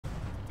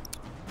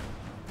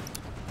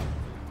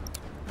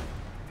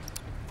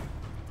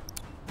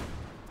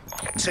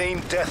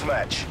Team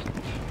deathmatch.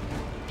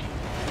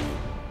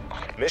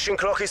 Mission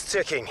clock is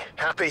ticking.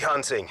 Happy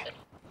hunting.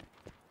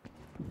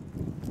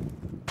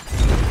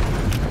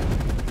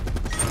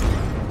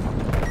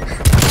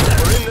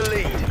 We're in the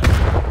lead.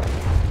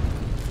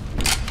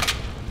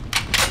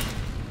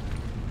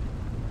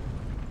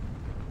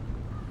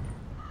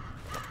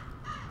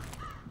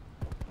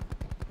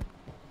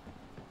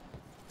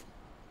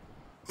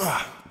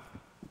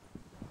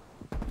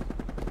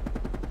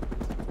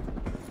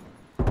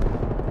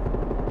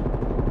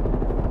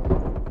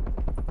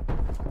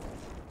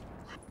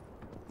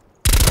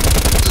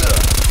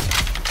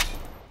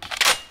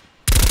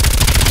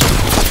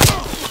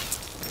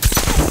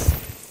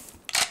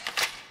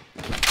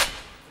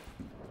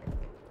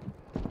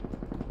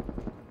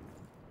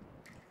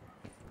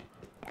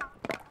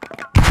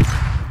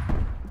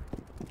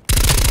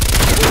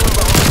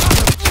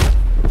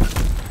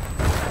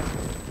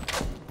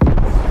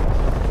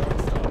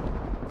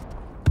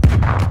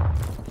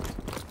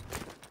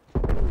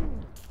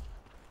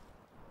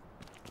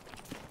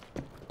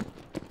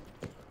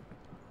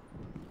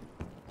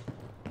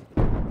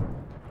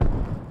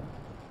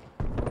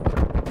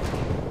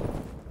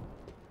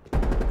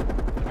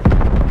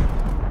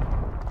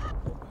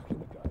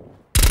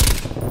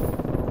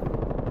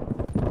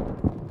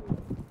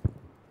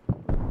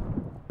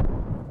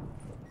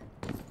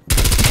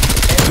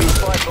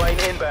 Plane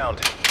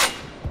inbound.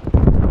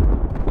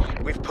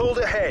 We've pulled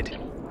ahead.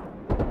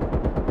 We're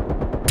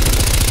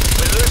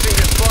losing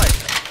this fight.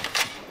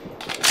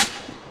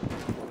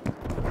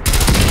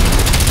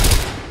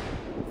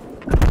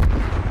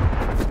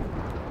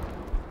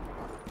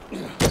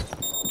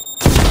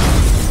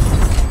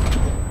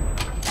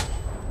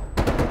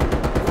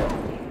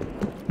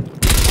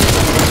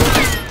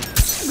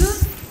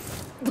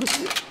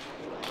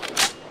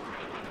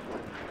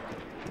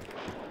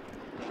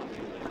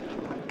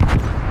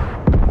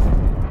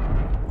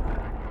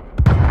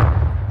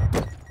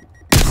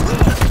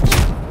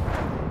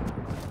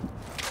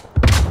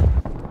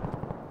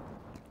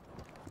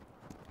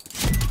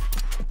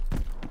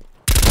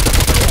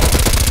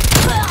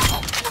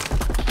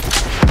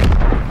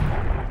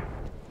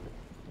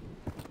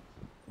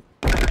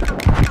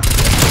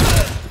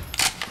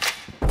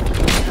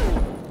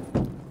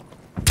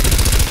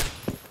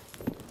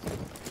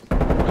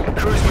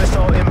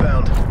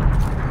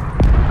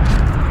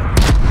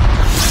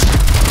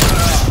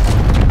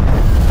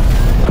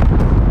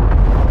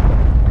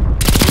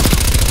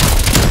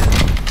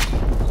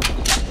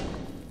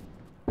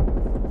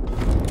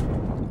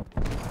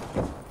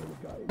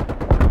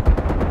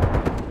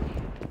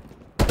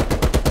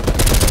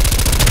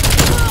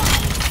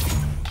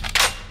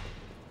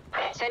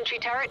 Sentry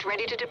turret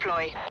ready to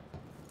deploy.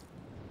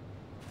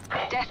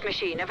 Death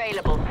machine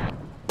available.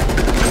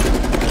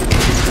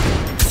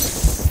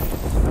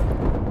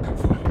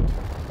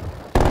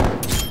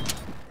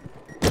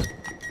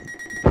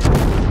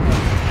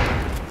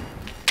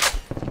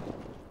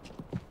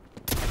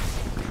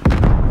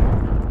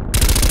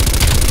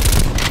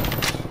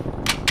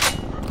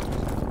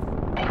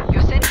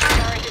 Your sentry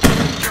turret is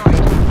destroyed.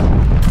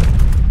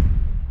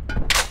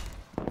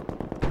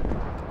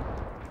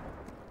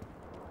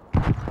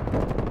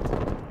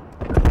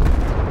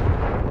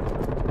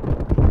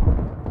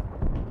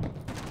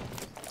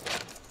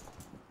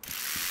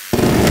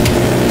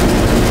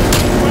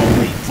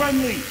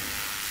 Friendly!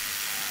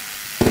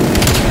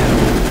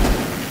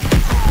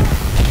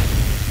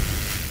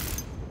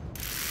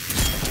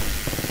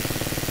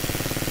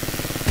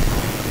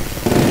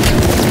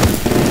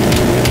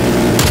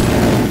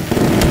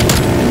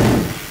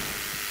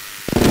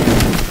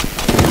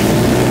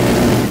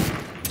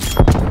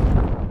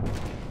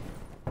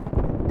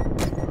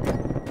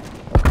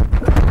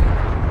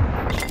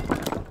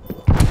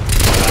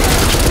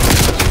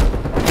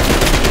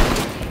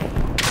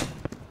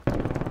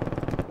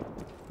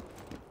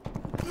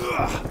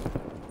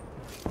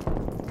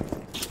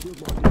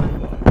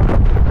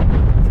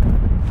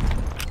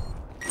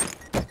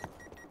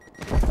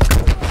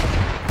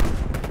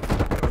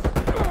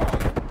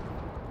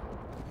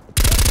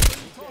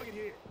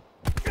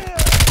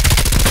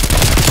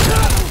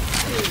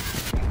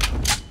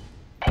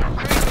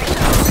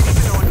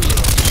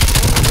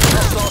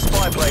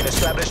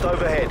 Established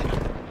overhead.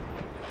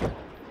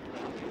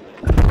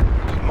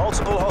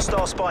 Multiple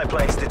hostile spy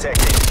planes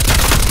detected.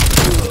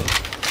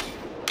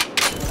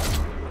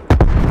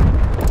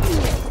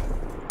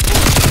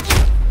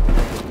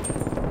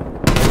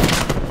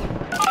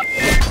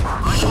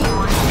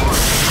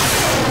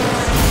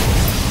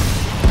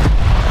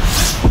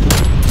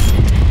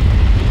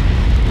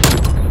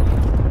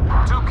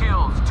 Two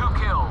kills.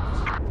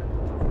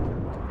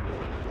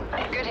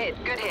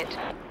 Good hit.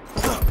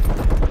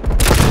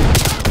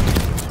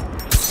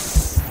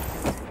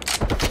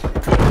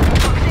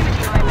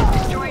 Proximity mine was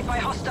destroyed by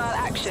hostile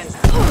action.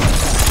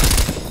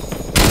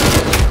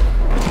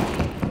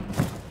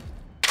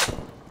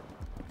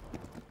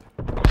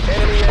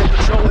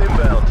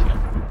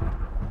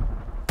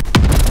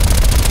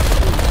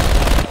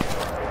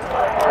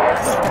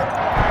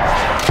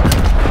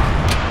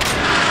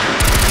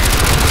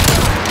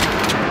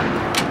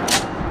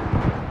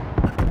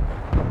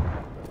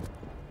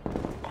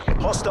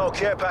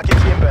 Care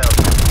package inbound.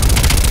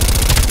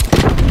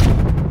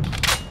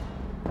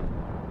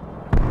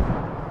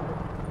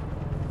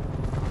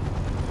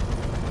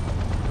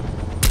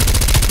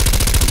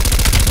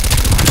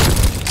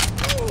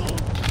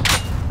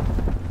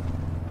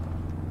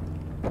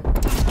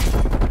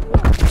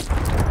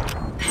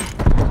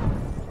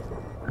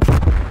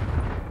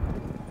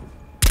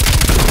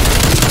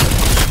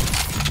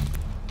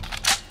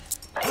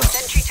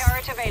 Sentry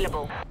turret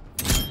available.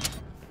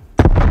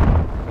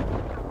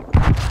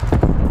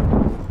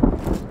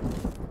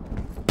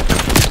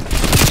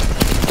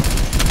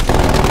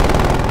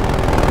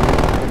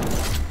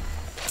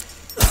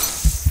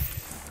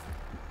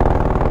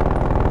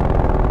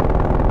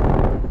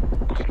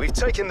 We've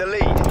taken the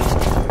lead.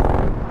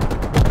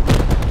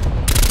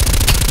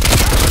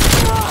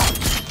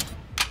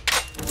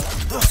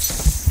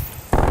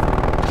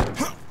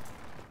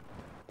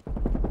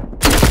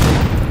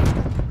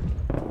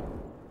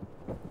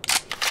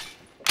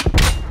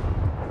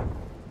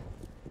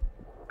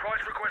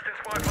 Price requesting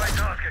spy plane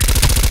tasking.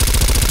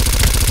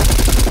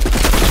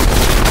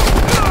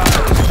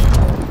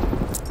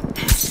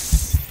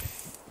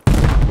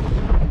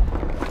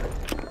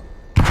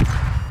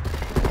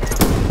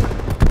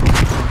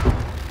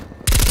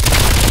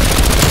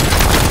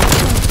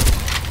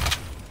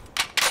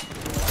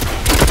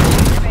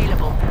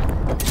 Available.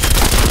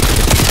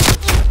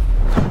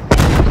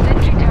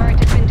 Sentry turret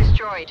has been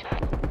destroyed.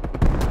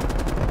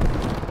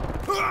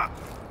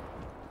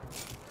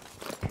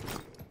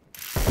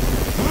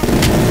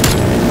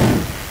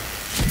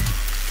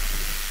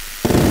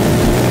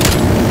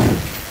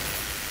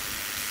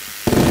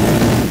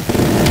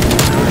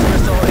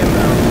 Missile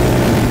inbound.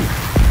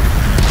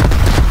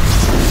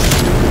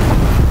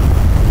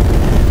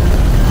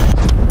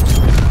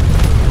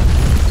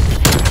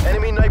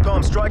 Enemy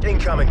napalm strike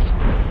incoming.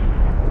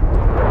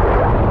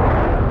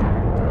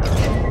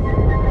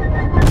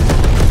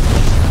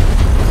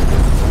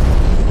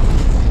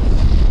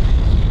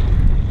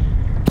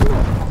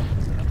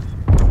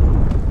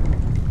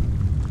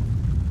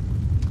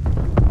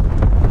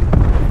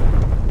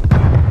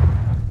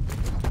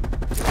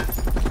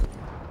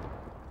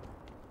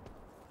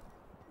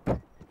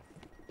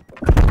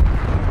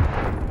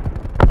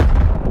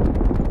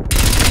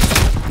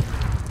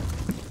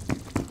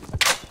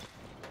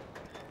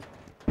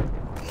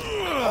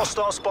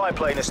 Hostile spy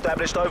plane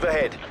established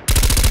overhead.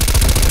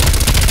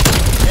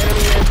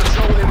 Enemy air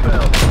patrol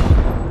inbound.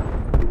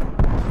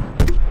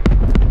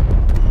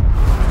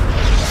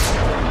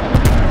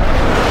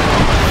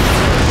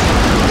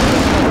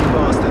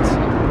 Bastards.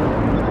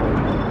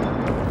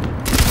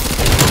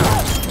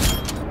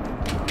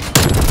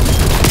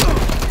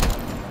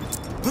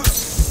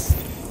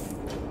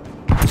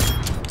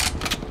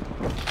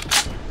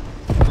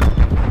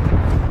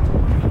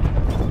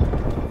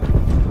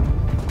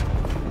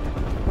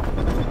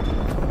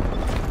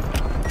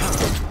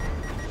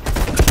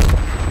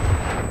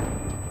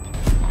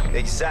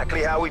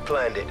 Exactly how we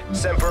planned it.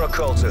 Semper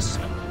Occultus.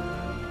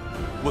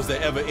 Was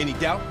there ever any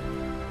doubt?